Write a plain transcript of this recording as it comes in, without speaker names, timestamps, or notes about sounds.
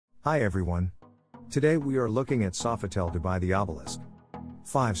Hi everyone. Today we are looking at Sofitel Dubai the Obelisk.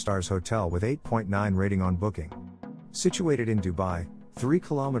 5 stars hotel with 8.9 rating on Booking. Situated in Dubai, 3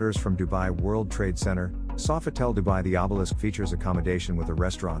 kilometers from Dubai World Trade Center, Sofitel Dubai the Obelisk features accommodation with a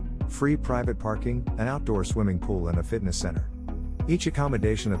restaurant, free private parking, an outdoor swimming pool and a fitness center. Each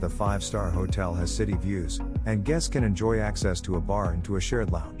accommodation at the 5-star hotel has city views, and guests can enjoy access to a bar and to a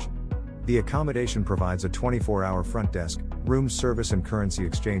shared lounge. The accommodation provides a 24-hour front desk, room service and currency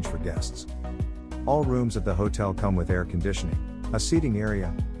exchange for guests. All rooms at the hotel come with air conditioning, a seating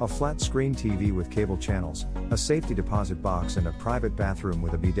area, a flat-screen TV with cable channels, a safety deposit box and a private bathroom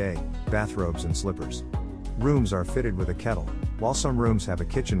with a bidet, bathrobes and slippers. Rooms are fitted with a kettle, while some rooms have a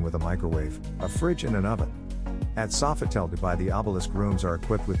kitchen with a microwave, a fridge and an oven. At Sofitel Dubai the Obelisk rooms are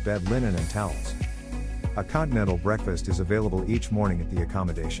equipped with bed linen and towels. A continental breakfast is available each morning at the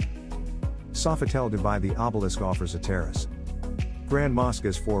accommodation. Sofitel Dubai the Obelisk offers a terrace. Grand Mosque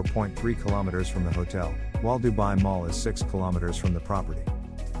is 4.3 kilometers from the hotel, while Dubai Mall is 6 kilometers from the property.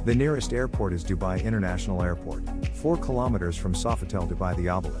 The nearest airport is Dubai International Airport, 4 kilometers from Sofitel Dubai the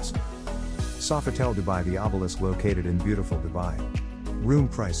Obelisk. Sofitel Dubai the Obelisk located in beautiful Dubai. Room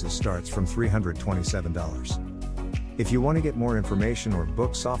prices starts from $327. If you want to get more information or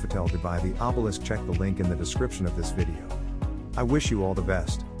book Sofitel Dubai the Obelisk, check the link in the description of this video. I wish you all the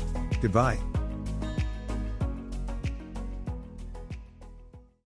best. Goodbye.